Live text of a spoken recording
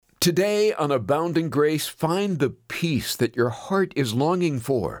Today on Abounding Grace, find the peace that your heart is longing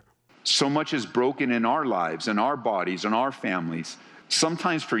for. So much is broken in our lives, in our bodies, in our families,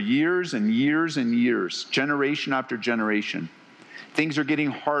 sometimes for years and years and years, generation after generation. Things are getting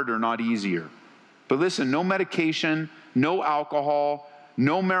harder, not easier. But listen, no medication, no alcohol,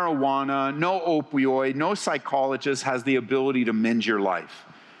 no marijuana, no opioid, no psychologist has the ability to mend your life.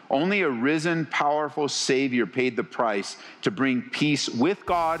 Only a risen, powerful Savior paid the price to bring peace with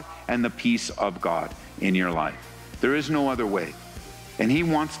God and the peace of God in your life. There is no other way. And He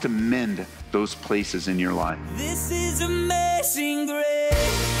wants to mend those places in your life. This is amazing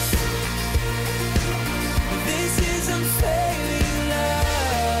grace. This is unfailing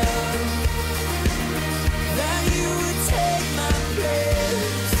love. That you would take my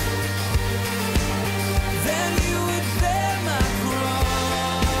place. Then you would bear my cross.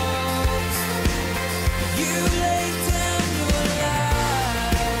 You laid down your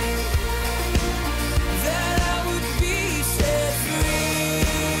life. That I would be set free.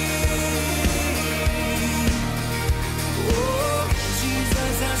 Oh,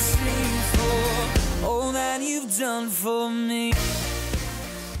 Jesus, I sing for all that you've done for me.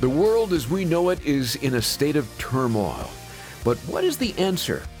 The world as we know it is in a state of turmoil. But what is the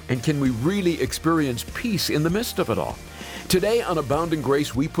answer? And can we really experience peace in the midst of it all? Today on Abounding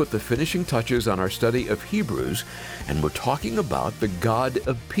Grace, we put the finishing touches on our study of Hebrews, and we're talking about the God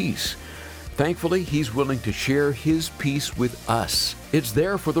of peace. Thankfully, He's willing to share His peace with us. It's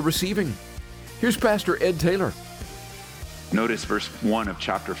there for the receiving. Here's Pastor Ed Taylor. Notice verse 1 of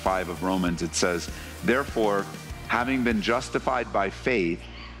chapter 5 of Romans. It says, "Therefore, having been justified by faith,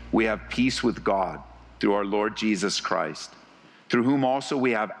 we have peace with God through our Lord Jesus Christ, through whom also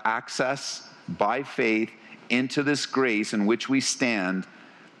we have access by faith into this grace in which we stand,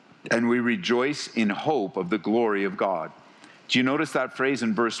 and we rejoice in hope of the glory of God." Do you notice that phrase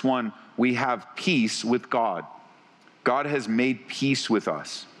in verse 1? We have peace with God. God has made peace with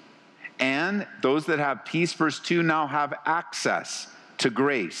us. And those that have peace, verse 2, now have access to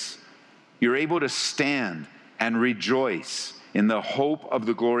grace. You're able to stand and rejoice in the hope of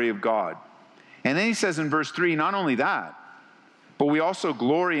the glory of God. And then he says in verse 3, not only that, but we also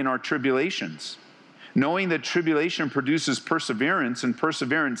glory in our tribulations, knowing that tribulation produces perseverance, and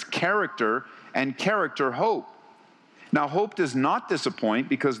perseverance character, and character hope. Now hope does not disappoint,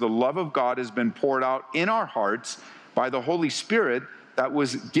 because the love of God has been poured out in our hearts by the Holy Spirit that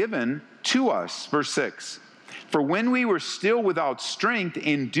was given to us. Verse 6, "For when we were still without strength,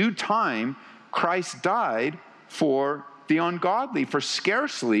 in due time Christ died for the ungodly. For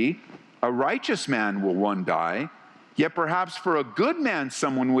scarcely a righteous man will one die, yet perhaps for a good man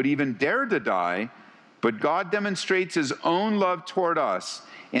someone would even dare to die. But God demonstrates His own love toward us,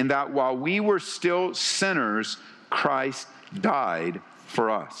 in that while we were still sinners, Christ died for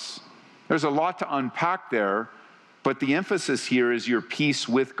us." There's a lot to unpack there, but the emphasis here is your peace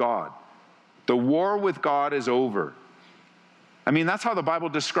with God. The war with God is over. I mean, that's how the Bible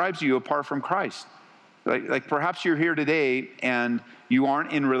describes you apart from Christ. Like perhaps you're here today and you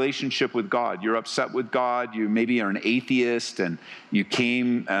aren't in relationship with God. You're upset with God. You maybe are an atheist and you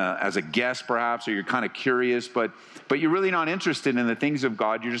came as a guest perhaps, or you're kind of curious, but you're really not interested in the things of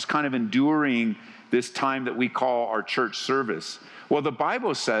God. You're just kind of enduring this time that we call our church service. Well, the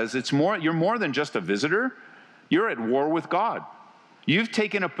Bible says you're more than just a visitor. You're at war with God. You've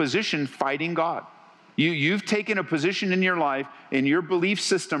taken a position fighting God. You've taken a position in your life, in your belief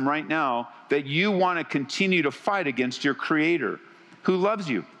system right now, that you want to continue to fight against your Creator, who loves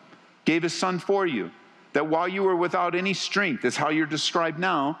you, gave His Son for you, that while you were without any strength, that's how you're described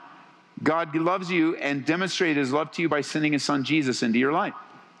now, God loves you and demonstrated His love to you by sending His Son Jesus into your life.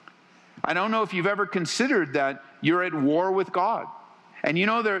 I don't know if you've ever considered that you're at war with God. And you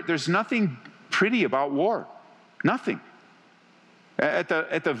know, there's nothing pretty about war. Nothing. At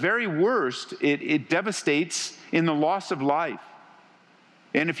the very worst, it devastates in the loss of life.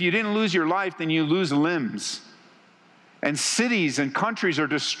 And if you didn't lose your life, then you lose limbs. And cities and countries are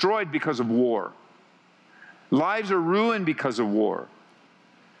destroyed because of war. Lives are ruined because of war.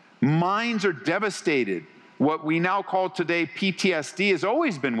 Minds are devastated. What we now call today PTSD has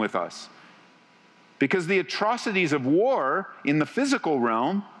always been with us, because the atrocities of war in the physical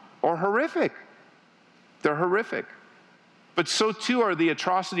realm are horrific. They're horrific. But so too are the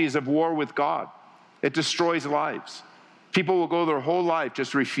atrocities of war with God. It destroys lives. People will go their whole life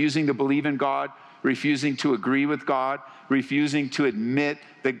just refusing to believe in God, refusing to agree with God, refusing to admit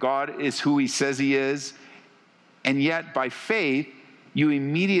that God is who He says He is. And yet, by faith, you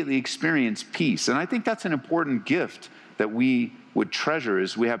immediately experience peace. And I think that's an important gift that we would treasure,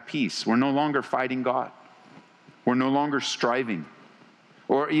 is we have peace. We're no longer fighting God. We're no longer striving.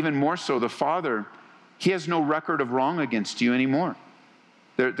 Or even more so, the Father, he has no record of wrong against you anymore.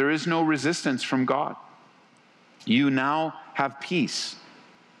 There is no resistance from God. You now have peace.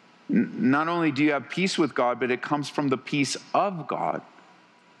 Not only do you have peace with God, but it comes from the peace of God.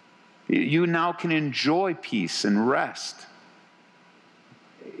 You now can enjoy peace and rest.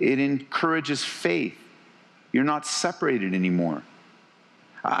 It encourages faith. You're not separated anymore.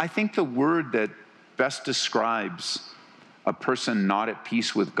 I think the word that best describes a person not at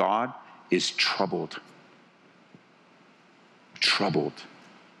peace with God is troubled. Troubled.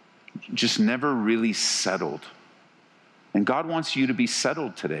 Just never really settled. And God wants you to be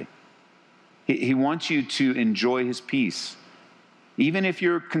settled today. He wants you to enjoy his peace. Even if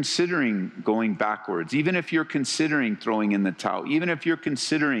you're considering going backwards, even if you're considering throwing in the towel, even if you're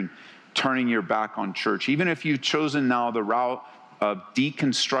considering turning your back on church, even if you've chosen now the route of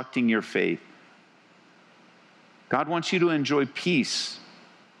deconstructing your faith, God wants you to enjoy peace.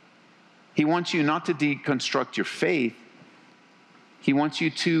 He wants you not to deconstruct your faith. He wants you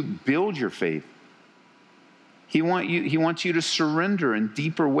to build your faith. He wants you to surrender in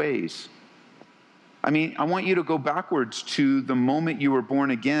deeper ways. I mean, I want you to go backwards to the moment you were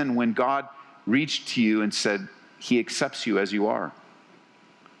born again when God reached to you and said, he accepts you as you are.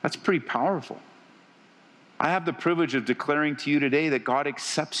 That's pretty powerful. I have the privilege of declaring to you today that God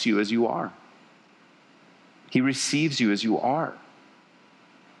accepts you as you are. He receives you as you are.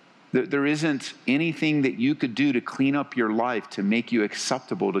 There isn't anything that you could do to clean up your life to make you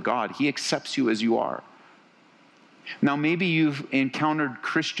acceptable to God. He accepts you as you are. Now, maybe you've encountered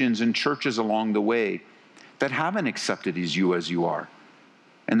Christians in churches along the way that haven't accepted you as you are.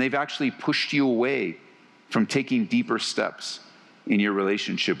 And they've actually pushed you away from taking deeper steps in your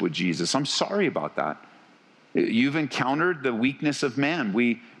relationship with Jesus. I'm sorry about that. You've encountered the weakness of man.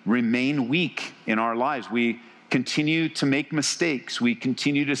 We remain weak in our lives. We continue to make mistakes. We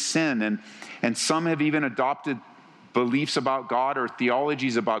continue to sin. And some have even adopted beliefs about God or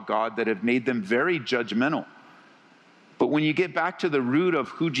theologies about God that have made them very judgmental. But when you get back to the root of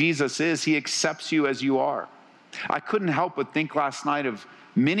who Jesus is, he accepts you as you are. I couldn't help but think last night of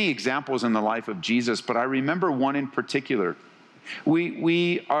many examples in the life of Jesus, but I remember one in particular.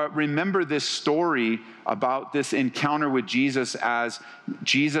 We remember this story about this encounter with Jesus as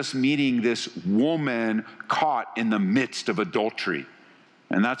Jesus meeting this woman caught in the midst of adultery.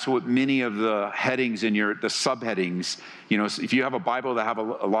 And that's what many of the headings in the subheadings, if you have a Bible that have a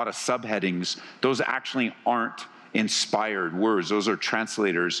lot of subheadings, those actually aren't inspired words. Those are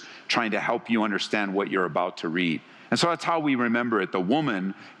translators trying to help you understand what you're about to read. And so that's how we remember it, the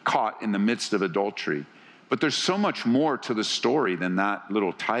woman caught in the midst of adultery. But there's so much more to the story than that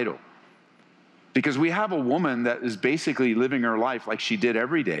little title. Because we have a woman that is basically living her life like she did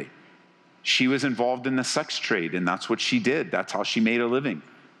every day. She was involved in the sex trade, and that's what she did. That's how she made a living.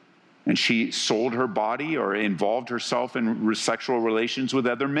 And she sold her body or involved herself in sexual relations with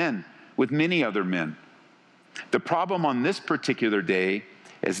other men, with many other men. The problem on this particular day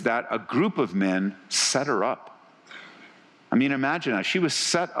is that a group of men set her up. I mean, imagine that. She was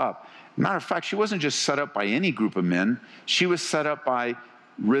set up. Matter of fact, she wasn't just set up by any group of men. She was set up by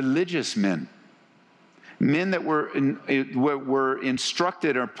religious men. Men that were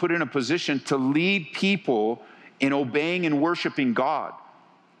instructed or put in a position to lead people in obeying and worshiping God.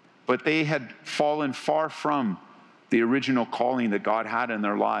 But they had fallen far from the original calling that God had in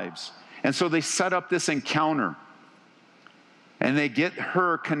their lives. And so they set up this encounter. And they get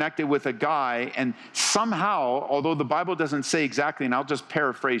her connected with a guy. And somehow, although the Bible doesn't say exactly, and I'll just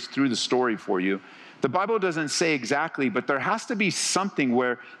paraphrase through the story for you. The Bible doesn't say exactly, but there has to be something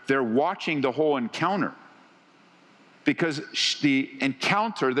where they're watching the whole encounter. Because the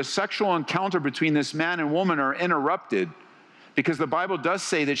sexual encounter between this man and woman are interrupted. Because the Bible does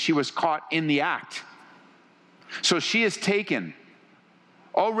say that she was caught in the act. So she is taken.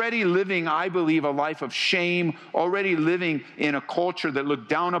 Already living, I believe, a life of shame, already living in a culture that looked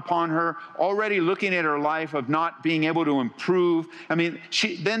down upon her, already looking at her life of not being able to improve. I mean,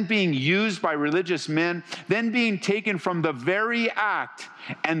 she then being used by religious men, then being taken from the very act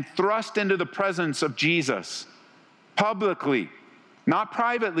and thrust into the presence of Jesus publicly, not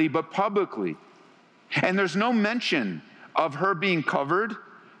privately, but publicly. And there's no mention of her being covered.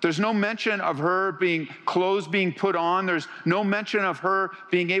 There's no mention of her clothes being put on. There's no mention of her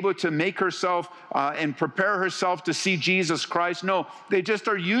being able to make herself and prepare herself to see Jesus Christ. No, they just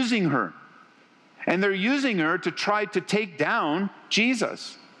are using her. And they're using her to try to take down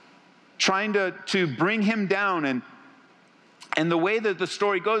Jesus, trying to bring him down. And the way that the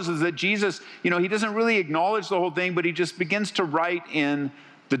story goes is that Jesus, he doesn't really acknowledge the whole thing, but he just begins to write in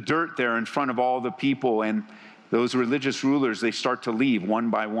the dirt there in front of all the people. And those religious rulers, they start to leave one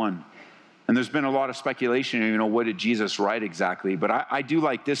by one. And there's been a lot of speculation, what did Jesus write exactly? But I do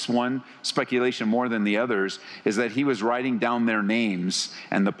like this one speculation more than the others, is that he was writing down their names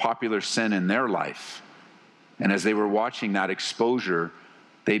and the popular sin in their life. And as they were watching that exposure,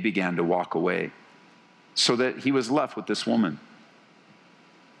 they began to walk away. So that he was left with this woman.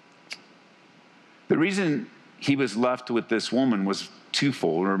 The reason he was left with this woman was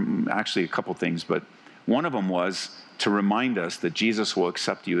twofold, or actually a couple things, but one of them was to remind us that Jesus will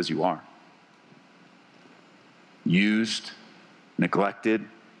accept you as you are. Used, neglected,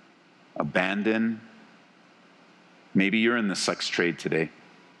 abandoned. Maybe you're in the sex trade today,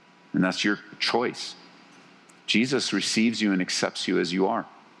 and that's your choice. Jesus receives you and accepts you as you are.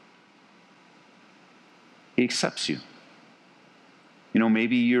 He accepts you.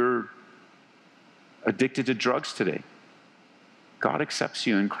 Maybe you're addicted to drugs today. God accepts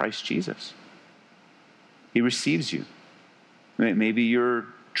you in Christ Jesus. He receives you. Maybe you're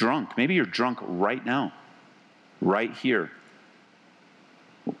drunk. Maybe you're drunk right now, right here.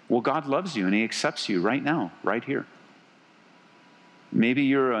 Well, God loves you and he accepts you right now, right here. Maybe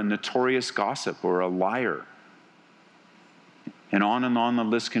you're a notorious gossip or a liar. And on the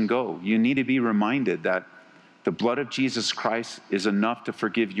list can go. You need to be reminded that the blood of Jesus Christ is enough to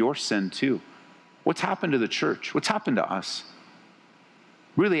forgive your sin too. What's happened to the church? What's happened to us?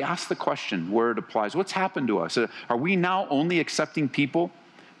 Really ask the question where it applies. What's happened to us? Are we now only accepting people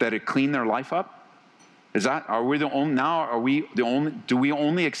that have cleaned their life up? Are we the only now? Are we the only? Do we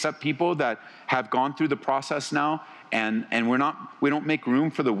only accept people that have gone through the process now? And we don't make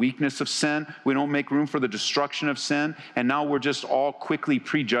room for the weakness of sin. We don't make room for the destruction of sin. And now we're just all quickly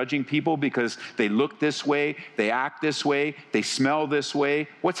prejudging people because they look this way, they act this way, they smell this way.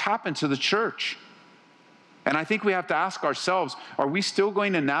 What's happened to the church? And I think we have to ask ourselves, are we still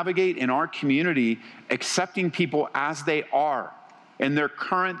going to navigate in our community accepting people as they are in their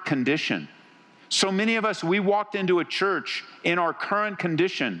current condition? So many of us, we walked into a church in our current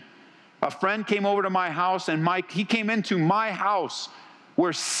condition. A friend came over to my house, and he came into my house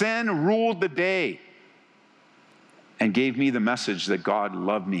where sin ruled the day and gave me the message that God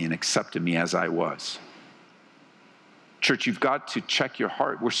loved me and accepted me as I was. Church, you've got to check your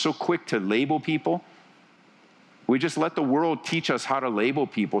heart. We're so quick to label people. We just let the world teach us how to label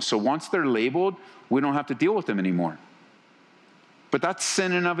people. So once they're labeled, we don't have to deal with them anymore. But that's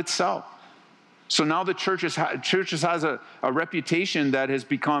sin in of itself. So now the churches has a reputation that has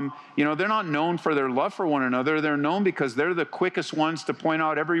become, they're not known for their love for one another. They're known because they're the quickest ones to point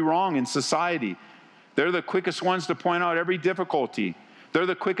out every wrong in society. They're the quickest ones to point out every difficulty. They're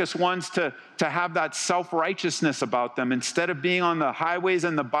the quickest ones to have that self-righteousness about them instead of being on the highways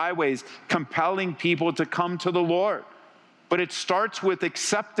and the byways, compelling people to come to the Lord. But it starts with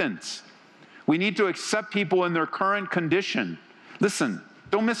acceptance. We need to accept people in their current condition. Listen,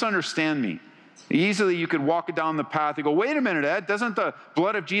 don't misunderstand me. Easily you could walk down the path and go, wait a minute, Ed, doesn't the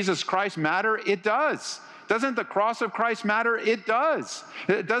blood of Jesus Christ matter? It does. Doesn't the cross of Christ matter? It does.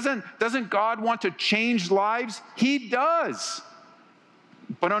 Doesn't God want to change lives? He does.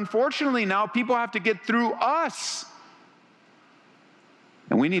 But unfortunately now people have to get through us.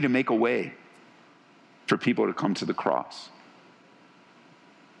 And we need to make a way for people to come to the cross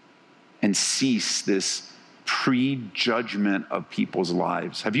and cease this prejudgment of people's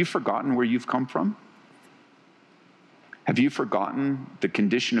lives. Have you forgotten where you've come from? Have you forgotten the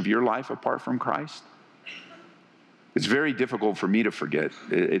condition of your life apart from Christ? It's very difficult for me to forget.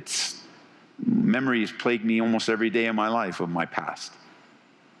 Memories plague me almost every day of my life of my past.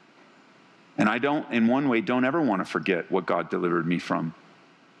 And I in one way, don't ever want to forget what God delivered me from.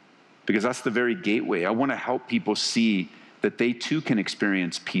 Because that's the very gateway. I want to help people see that they too can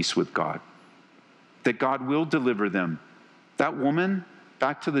experience peace with God. That God will deliver them. That woman,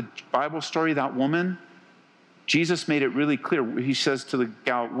 back to the Bible story, that woman, Jesus made it really clear. He says to the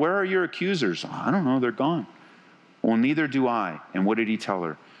gal, where are your accusers? I don't know, they're gone. Well, neither do I. And what did he tell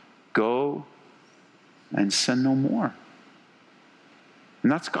her? Go and sin no more.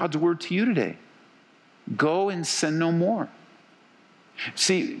 And that's God's word to you today. Go and sin no more.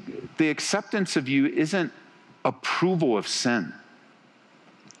 See, the acceptance of you isn't approval of sin,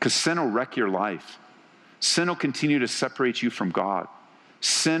 because sin will wreck your life. Sin will continue to separate you from God.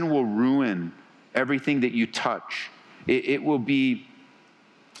 Sin will ruin everything that you touch. It will be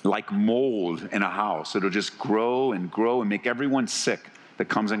like mold in a house. It'll just grow and grow and make everyone sick that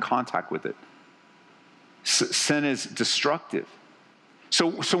comes in contact with it. Sin is destructive. So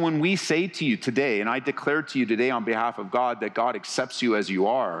when we say to you today, and I declare to you today on behalf of God that God accepts you as you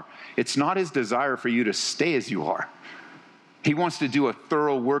are, it's not his desire for you to stay as you are. He wants to do a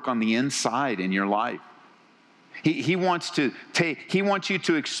thorough work on the inside in your life. He wants you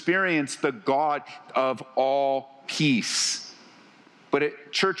to experience the God of all peace. But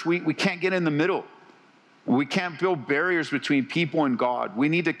at church, we can't get in the middle. We can't build barriers between people and God. We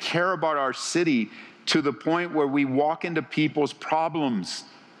need to care about our city to the point where we walk into people's problems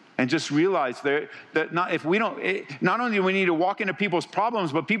and just realize that not only do we need to walk into people's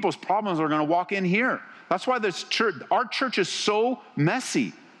problems, but people's problems are going to walk in here. That's why our church is so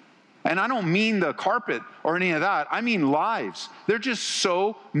messy. And I don't mean the carpet or any of that. I mean lives. They're just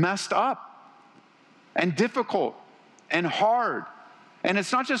so messed up and difficult and hard. And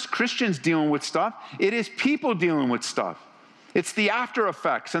it's not just Christians dealing with stuff. It is people dealing with stuff. It's the after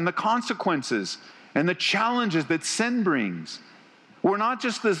effects and the consequences and the challenges that sin brings. We're not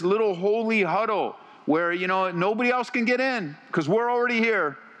just this little holy huddle where, nobody else can get in because we're already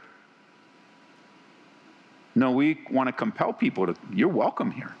here. No, we want to compel people you're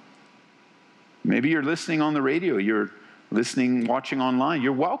welcome here. Maybe you're listening on the radio, you're listening, watching online,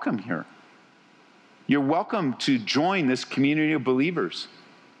 you're welcome here. You're welcome to join this community of believers.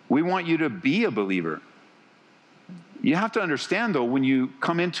 We want you to be a believer. You have to understand, though, when you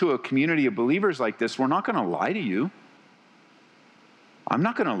come into a community of believers like this, we're not going to lie to you. I'm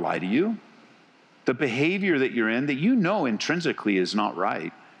not going to lie to you. The behavior that you're in, that you know intrinsically is not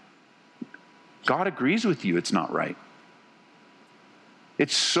right, God agrees with you it's not right.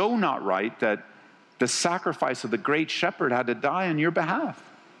 It's so not right that the sacrifice of the great shepherd had to die on your behalf.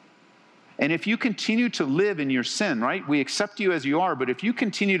 And if you continue to live in your sin, right? We accept you as you are, but if you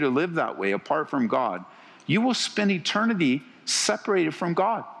continue to live that way apart from God, you will spend eternity separated from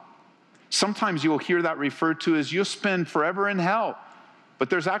God. Sometimes you will hear that referred to as you'll spend forever in hell. But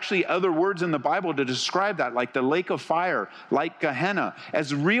there's actually other words in the Bible to describe that, like the lake of fire, like Gehenna.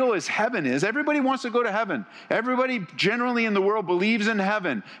 As real as heaven is, everybody wants to go to heaven. Everybody generally in the world believes in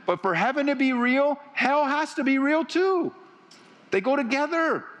heaven. But for heaven to be real, hell has to be real too. They go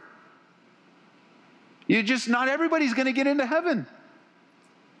together. Not everybody's going to get into heaven.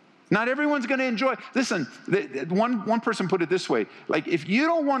 Not everyone's going to enjoy. Listen, one person put it this way, like, if you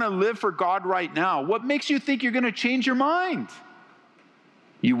don't want to live for God right now, what makes you think you're going to change your mind?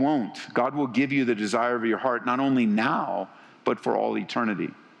 You won't. God will give you the desire of your heart, not only now, but for all eternity.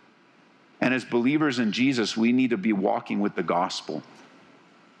 And as believers in Jesus, we need to be walking with the gospel.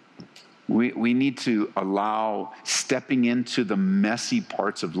 We need to allow stepping into the messy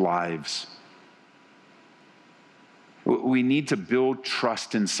parts of lives. We need to build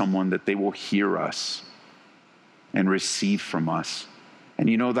trust in someone that they will hear us and receive from us. And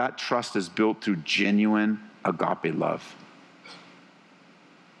that trust is built through genuine agape love.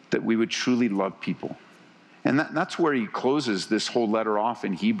 That we would truly love people. And that's where he closes this whole letter off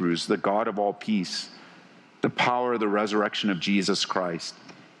in Hebrews, the God of all peace, the power of the resurrection of Jesus Christ.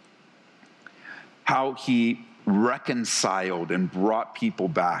 How he reconciled and brought people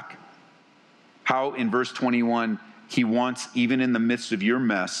back. How in verse 21, he wants, even in the midst of your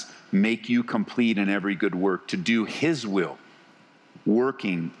mess, make you complete in every good work, to do his will,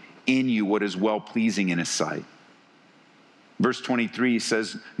 working in you what is well-pleasing in his sight. Verse 23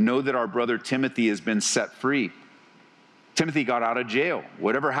 says, know that our brother Timothy has been set free. Timothy got out of jail.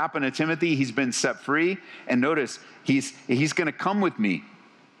 Whatever happened to Timothy, he's been set free. And notice, he's going to come with me.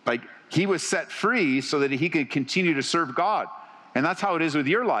 Like, he was set free so that he could continue to serve God. And that's how it is with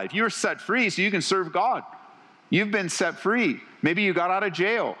your life. You're set free so you can serve God. You've been set free. Maybe you got out of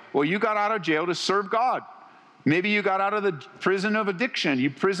jail. Well, you got out of jail to serve God. Maybe you got out of the prison of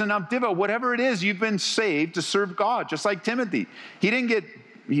addiction, prison of diva, whatever it is, you've been saved to serve God, just like Timothy.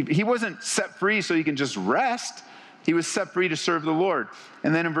 He wasn't set free so he can just rest. He was set free to serve the Lord.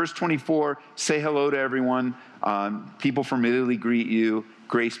 And then in verse 24, say hello to everyone. People from Italy greet you.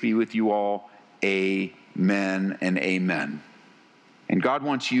 Grace be with you all. Amen and amen. And God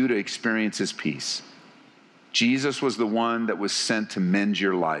wants you to experience his peace. Jesus was the one that was sent to mend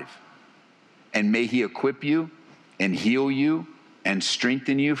your life. And may he equip you and heal you and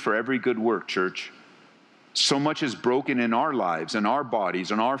strengthen you for every good work, church. So much is broken in our lives, in our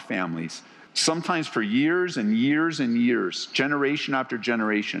bodies, in our families, sometimes for years and years and years, generation after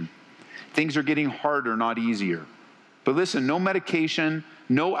generation. Things are getting harder, not easier. But listen, no medication,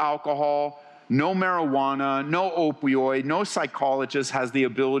 no alcohol, no marijuana, no opioid, no psychologist has the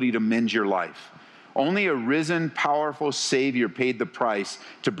ability to mend your life. Only a risen, powerful Savior paid the price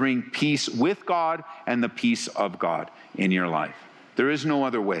to bring peace with God and the peace of God in your life. There is no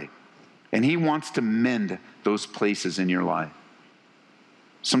other way. And he wants to mend those places in your life.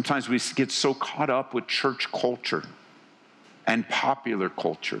 Sometimes we get so caught up with church culture and popular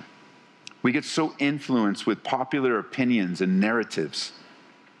culture. We get so influenced with popular opinions and narratives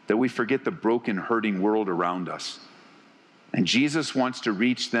that we forget the broken, hurting world around us. And Jesus wants to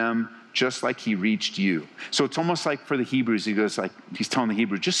reach them just like he reached you. So it's almost like for the Hebrews, he's telling the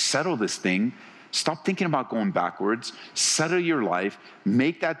Hebrews, just settle this thing. Stop thinking about going backwards. Settle your life.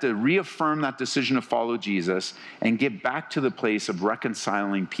 Reaffirm that decision to follow Jesus and get back to the place of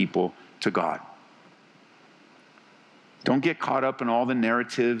reconciling people to God. Don't get caught up in all the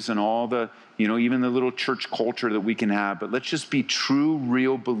narratives and all the, even the little church culture that we can have, but let's just be true,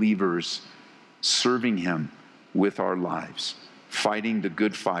 real believers serving him with our lives, fighting the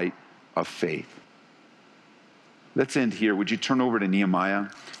good fight of faith. Let's end here. Would you turn over to Nehemiah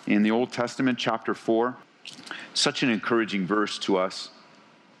in the Old Testament, chapter 4? Such an encouraging verse to us.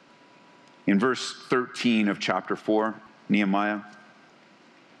 In verse 13 of chapter 4, Nehemiah,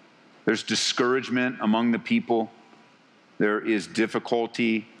 there's discouragement among the people. There is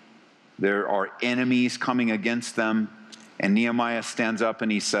difficulty. There are enemies coming against them. And Nehemiah stands up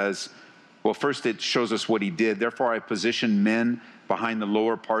and he says, well, first it shows us what he did. Therefore, I positioned men behind the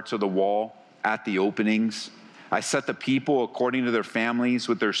lower parts of the wall at the openings. I set the people according to their families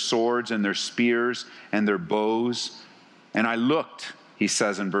with their swords and their spears and their bows. And I looked, he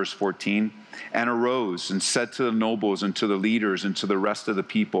says in verse 14, and arose and said to the nobles and to the leaders and to the rest of the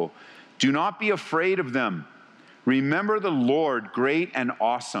people, do not be afraid of them. Remember the Lord, great and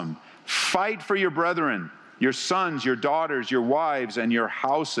awesome. Fight for your brethren, your sons, your daughters, your wives, and your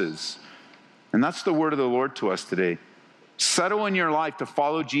houses. And that's the word of the Lord to us today. Settle in your life to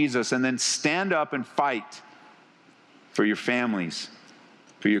follow Jesus and then stand up and fight for your families,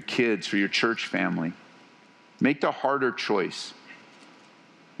 for your kids, for your church family. Make the harder choice.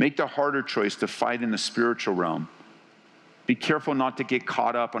 Make the harder choice to fight in the spiritual realm. Be careful not to get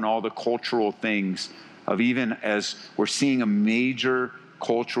caught up in all the cultural things of even as we're seeing a major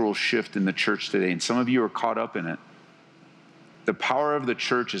cultural shift in the church today, and some of you are caught up in it. The power of the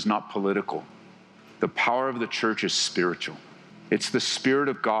church is not political. The power of the church is spiritual. It's the Spirit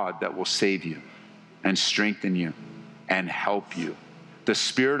of God that will save you and strengthen you and help you. The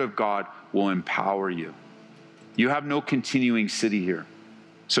Spirit of God will empower you. You have no continuing city here.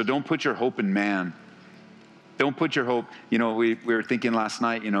 So don't put your hope in man. Don't put your hope, we were thinking last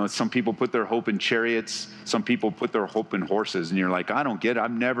night, some people put their hope in chariots. Some people put their hope in horses. And you're like, I don't get it. I've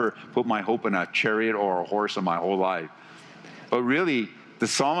never put my hope in a chariot or a horse in my whole life. But really, the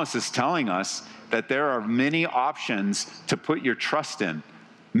psalmist is telling us that there are many options to put your trust in.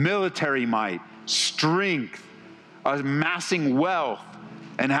 Military might, strength, amassing wealth,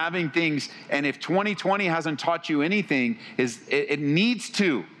 and having things. And if 2020 hasn't taught you anything, it needs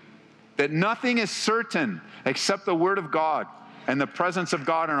to. That nothing is certain except the Word of God and the presence of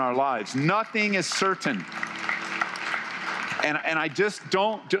God in our lives. Nothing is certain. And I just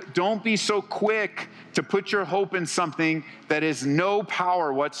don't be so quick to put your hope in something that is no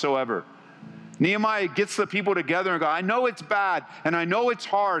power whatsoever. Nehemiah gets the people together and go, I know it's bad, and I know it's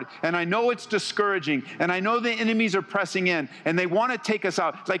hard, and I know it's discouraging, and I know the enemies are pressing in, and they want to take us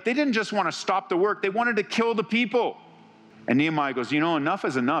out. It's like they didn't just want to stop the work. They wanted to kill the people. And Nehemiah goes, enough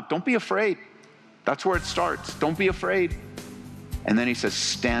is enough. Don't be afraid. That's where it starts. Don't be afraid. And then he says,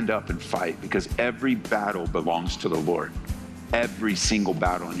 stand up and fight, because every battle belongs to the Lord. Every single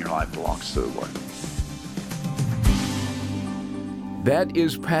battle in your life belongs to the Lord. That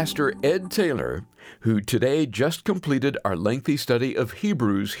is Pastor Ed Taylor, who today just completed our lengthy study of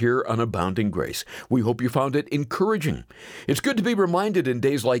Hebrews here on Abounding Grace. We hope you found it encouraging. It's good to be reminded in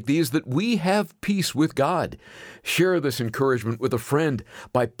days like these that we have peace with God. Share this encouragement with a friend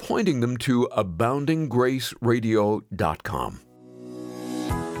by pointing them to aboundinggraceradio.com.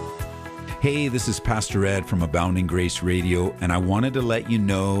 Hey, this is Pastor Ed from Abounding Grace Radio, and I wanted to let you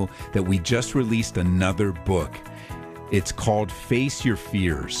know that we just released another book. It's called Face Your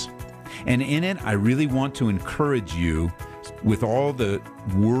Fears. And in it, I really want to encourage you with all the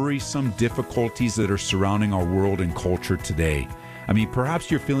worrisome difficulties that are surrounding our world and culture today. I mean,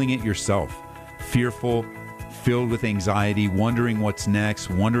 perhaps you're feeling it yourself, fearful, filled with anxiety, wondering what's next,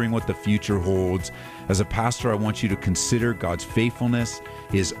 wondering what the future holds. As a pastor, I want you to consider God's faithfulness,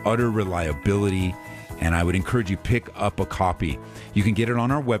 His utter reliability, and I would encourage you pick up a copy. You can get it on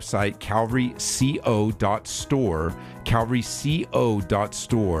our website, calvaryco.store,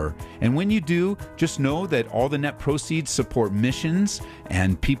 calvaryco.store. And when you do, just know that all the net proceeds support missions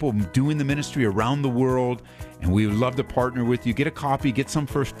and people doing the ministry around the world. And we would love to partner with you. Get a copy, get some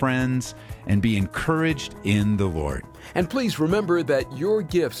for friends, and be encouraged in the Lord. And please remember that your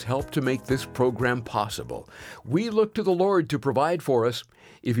gifts help to make this program possible. We look to the Lord to provide for us.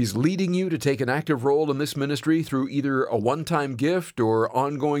 If He's leading you to take an active role in this ministry through either a one-time gift or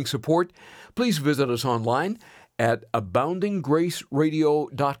ongoing support, please visit us online at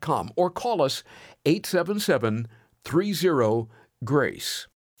aboundinggraceradio.com or call us 877-30-GRACE.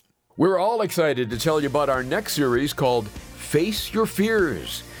 We're all excited to tell you about our next series called Face Your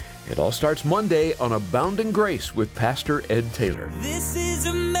Fears. It all starts Monday on Abounding Grace with Pastor Ed Taylor. This is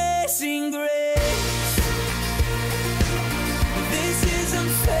amazing grace. This is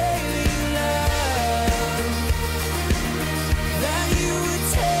unfailing love. That you would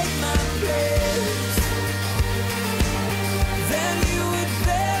take my place. That you would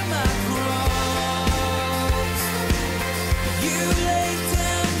bear my cross. You laid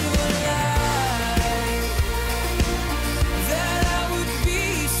down your life. That I would be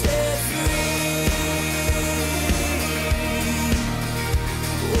set free.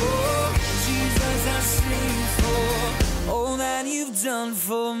 Oh, Jesus, I sing for all that you've done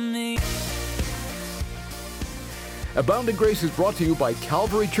for me. Abounding Grace is brought to you by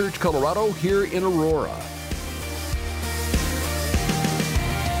Calvary Church, Colorado, here in Aurora.